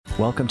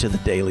Welcome to the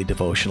daily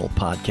devotional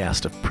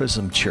podcast of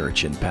Prism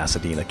Church in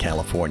Pasadena,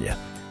 California.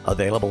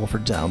 Available for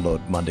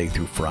download Monday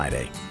through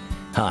Friday.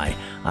 Hi,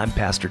 I'm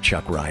Pastor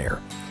Chuck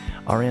Ryer.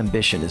 Our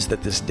ambition is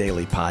that this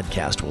daily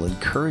podcast will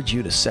encourage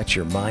you to set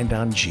your mind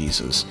on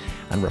Jesus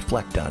and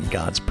reflect on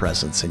God's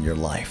presence in your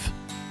life.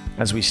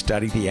 As we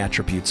study the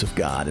attributes of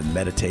God and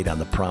meditate on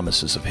the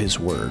promises of His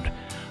Word,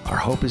 our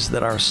hope is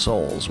that our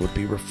souls would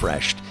be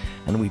refreshed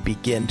and we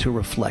begin to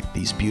reflect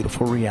these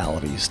beautiful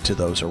realities to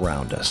those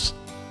around us.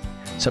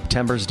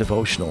 September's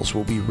devotionals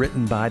will be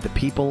written by the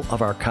people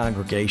of our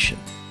congregation.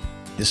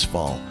 This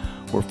fall,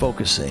 we're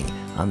focusing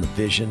on the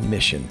vision,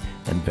 mission,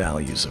 and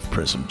values of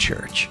Prism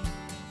Church.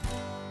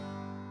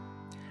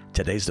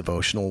 Today's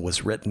devotional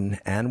was written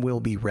and will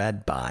be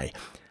read by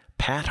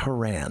Pat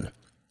Horan.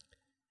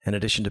 In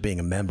addition to being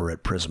a member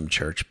at Prism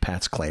Church,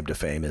 Pat's claim to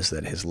fame is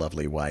that his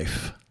lovely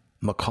wife,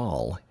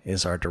 McCall,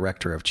 is our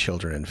Director of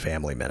Children and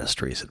Family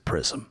Ministries at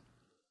Prism.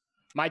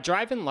 My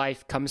drive in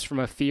life comes from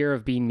a fear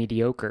of being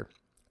mediocre.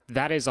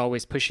 That is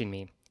always pushing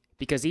me,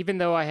 because even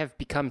though I have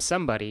become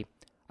somebody,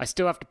 I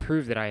still have to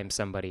prove that I am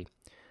somebody.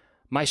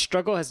 My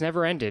struggle has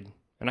never ended,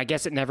 and I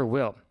guess it never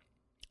will.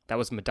 That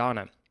was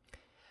Madonna.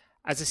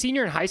 As a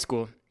senior in high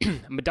school,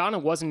 Madonna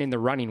wasn't in the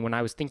running when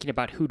I was thinking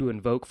about who to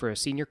invoke for a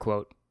senior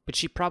quote, but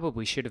she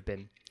probably should have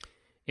been.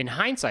 In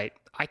hindsight,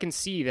 I can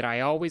see that I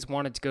always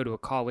wanted to go to a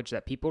college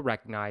that people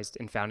recognized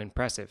and found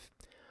impressive.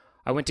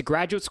 I went to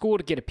graduate school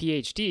to get a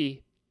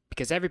PhD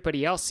because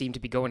everybody else seemed to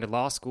be going to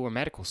law school or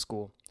medical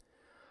school.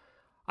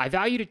 I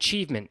valued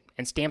achievement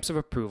and stamps of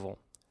approval,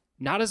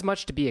 not as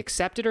much to be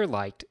accepted or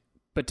liked,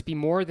 but to be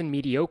more than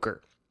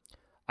mediocre.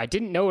 I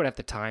didn't know it at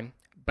the time,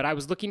 but I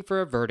was looking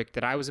for a verdict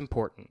that I was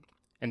important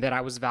and that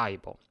I was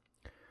valuable.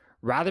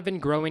 Rather than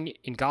growing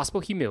in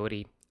gospel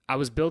humility, I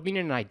was building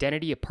an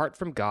identity apart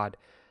from God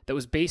that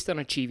was based on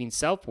achieving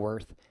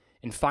self-worth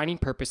and finding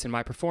purpose in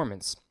my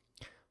performance.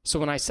 So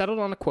when I settled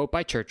on a quote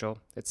by Churchill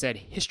that said,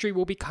 "History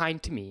will be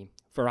kind to me,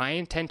 for I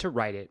intend to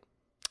write it,"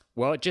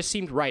 well, it just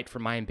seemed right for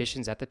my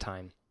ambitions at the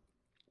time.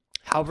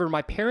 However,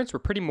 my parents were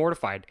pretty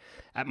mortified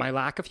at my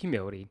lack of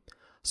humility,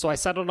 so I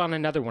settled on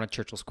another one of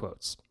Churchill's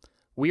quotes.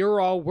 "We are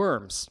all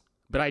worms,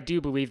 but I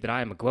do believe that I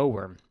am a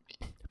glowworm."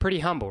 Pretty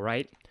humble,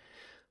 right?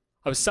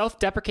 I was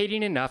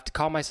self-deprecating enough to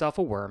call myself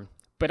a worm,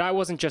 but I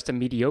wasn't just a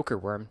mediocre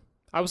worm.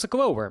 I was a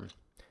glowworm.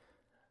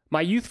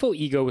 My youthful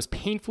ego was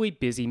painfully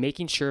busy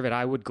making sure that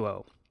I would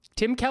glow.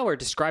 Tim Keller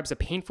describes a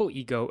painful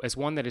ego as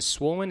one that is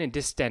swollen and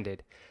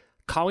distended,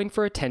 calling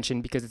for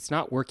attention because it's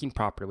not working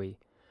properly,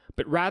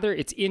 but rather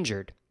it's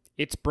injured,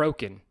 it's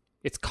broken,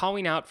 it's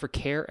calling out for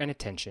care and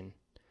attention.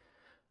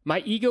 My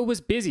ego was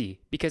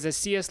busy because, as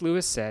C.S.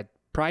 Lewis said,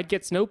 pride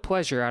gets no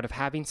pleasure out of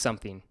having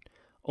something,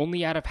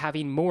 only out of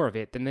having more of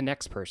it than the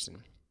next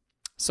person.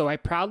 So I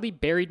proudly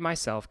buried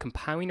myself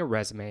compiling a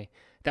resume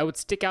that would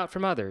stick out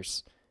from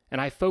others, and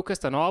I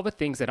focused on all the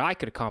things that I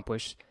could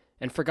accomplish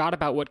and forgot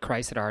about what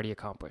Christ had already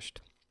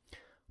accomplished.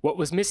 What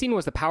was missing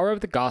was the power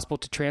of the gospel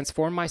to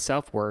transform my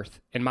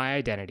self-worth and my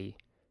identity,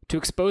 to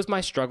expose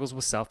my struggles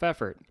with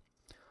self-effort.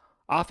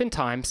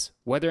 Oftentimes,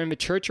 whether in the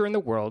church or in the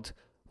world,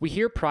 we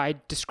hear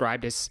pride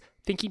described as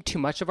thinking too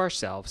much of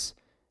ourselves,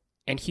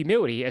 and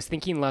humility as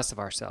thinking less of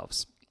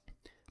ourselves.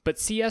 But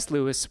C.S.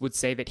 Lewis would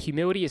say that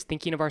humility is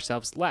thinking of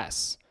ourselves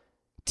less.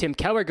 Tim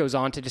Keller goes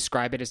on to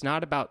describe it as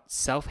not about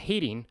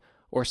self-hating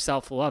or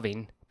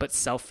self-loving, but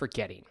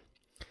self-forgetting.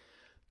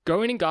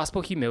 Growing in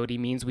gospel humility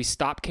means we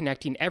stop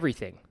connecting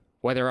everything,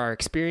 whether our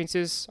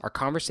experiences, our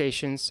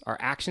conversations, our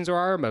actions, or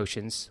our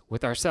emotions,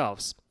 with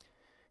ourselves.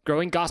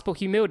 Growing gospel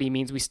humility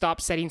means we stop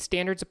setting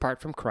standards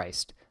apart from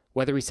Christ,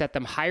 whether we set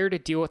them higher to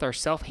deal with our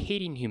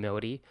self-hating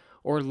humility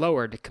or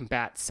lower to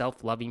combat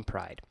self-loving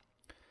pride.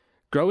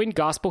 Growing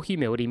gospel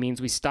humility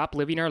means we stop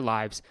living our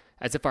lives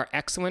as if our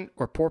excellent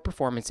or poor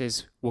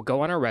performances will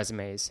go on our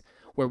resumes,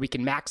 where we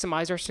can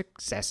maximize our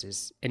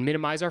successes and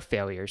minimize our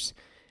failures,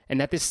 and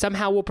that this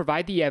somehow will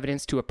provide the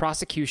evidence to a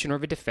prosecution or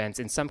a defense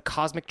in some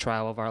cosmic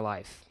trial of our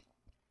life.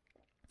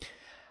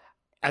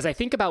 As I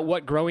think about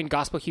what growing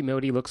gospel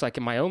humility looks like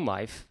in my own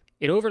life,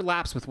 it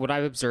overlaps with what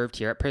I've observed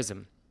here at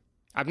Prism.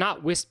 I've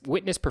not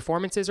witnessed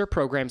performances or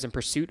programs in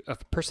pursuit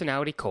of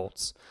personality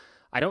cults.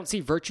 I don't see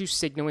virtue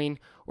signaling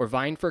or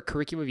vying for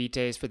curricula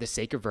vitae for the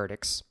sake of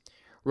verdicts.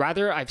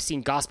 Rather, I've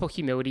seen gospel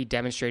humility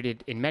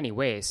demonstrated in many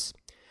ways.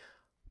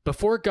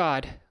 Before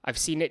God, I've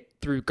seen it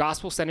through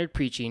gospel-centered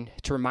preaching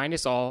to remind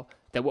us all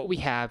that what we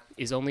have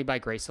is only by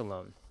grace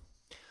alone.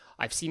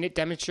 I've seen it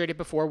demonstrated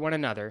before one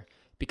another,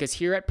 because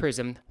here at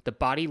Prism, the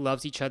body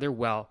loves each other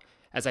well,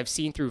 as I've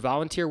seen through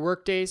volunteer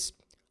workdays,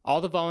 all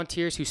the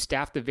volunteers who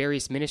staff the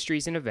various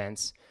ministries and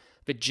events,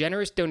 the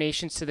generous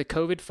donations to the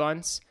COVID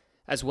funds,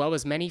 as well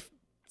as many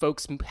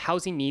folks'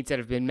 housing needs that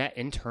have been met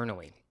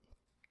internally.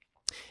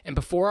 And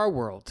before our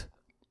world,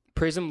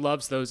 Prism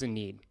loves those in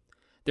need.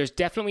 There's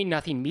definitely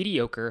nothing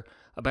mediocre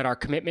about our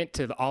commitment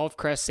to the Olive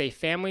Crest Safe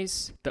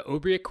Families, the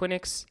Obria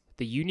Clinics,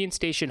 the Union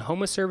Station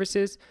Homeless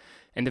Services,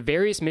 and the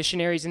various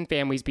missionaries and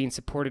families being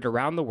supported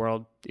around the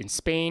world in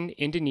Spain,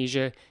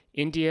 Indonesia,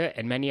 India,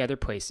 and many other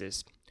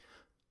places.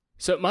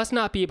 So it must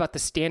not be about the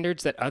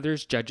standards that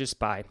others judge us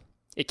by.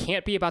 It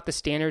can't be about the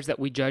standards that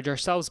we judge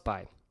ourselves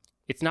by.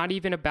 It's not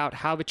even about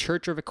how the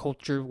church or the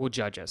culture will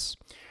judge us.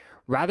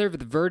 Rather,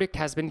 the verdict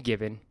has been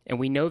given, and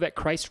we know that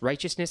Christ's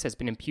righteousness has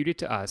been imputed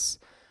to us,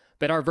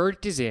 that our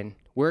verdict is in,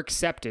 we're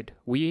accepted,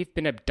 we've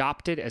been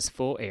adopted as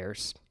full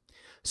heirs.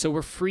 So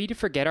we're free to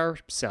forget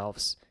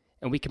ourselves,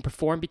 and we can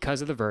perform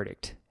because of the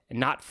verdict,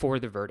 and not for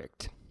the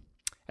verdict.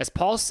 As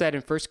Paul said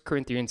in 1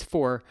 Corinthians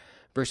 4,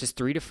 verses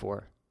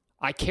 3-4,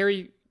 I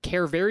care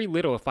very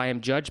little if I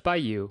am judged by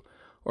you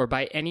or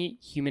by any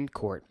human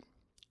court.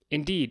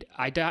 Indeed,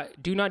 I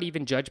do not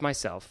even judge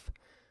myself.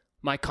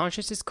 My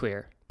conscience is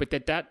clear, but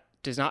that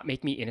does not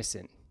make me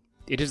innocent.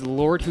 It is the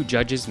Lord who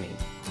judges me.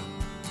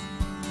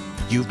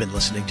 You've been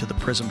listening to the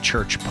Prism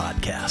Church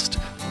podcast.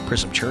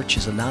 Prism Church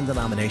is a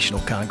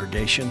non-denominational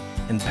congregation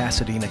in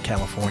Pasadena,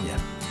 California.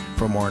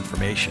 For more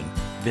information,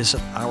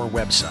 visit our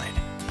website,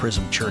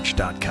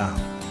 prismchurch.com,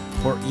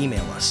 or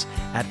email us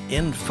at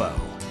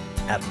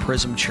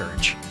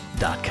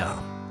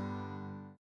info@prismchurch.com.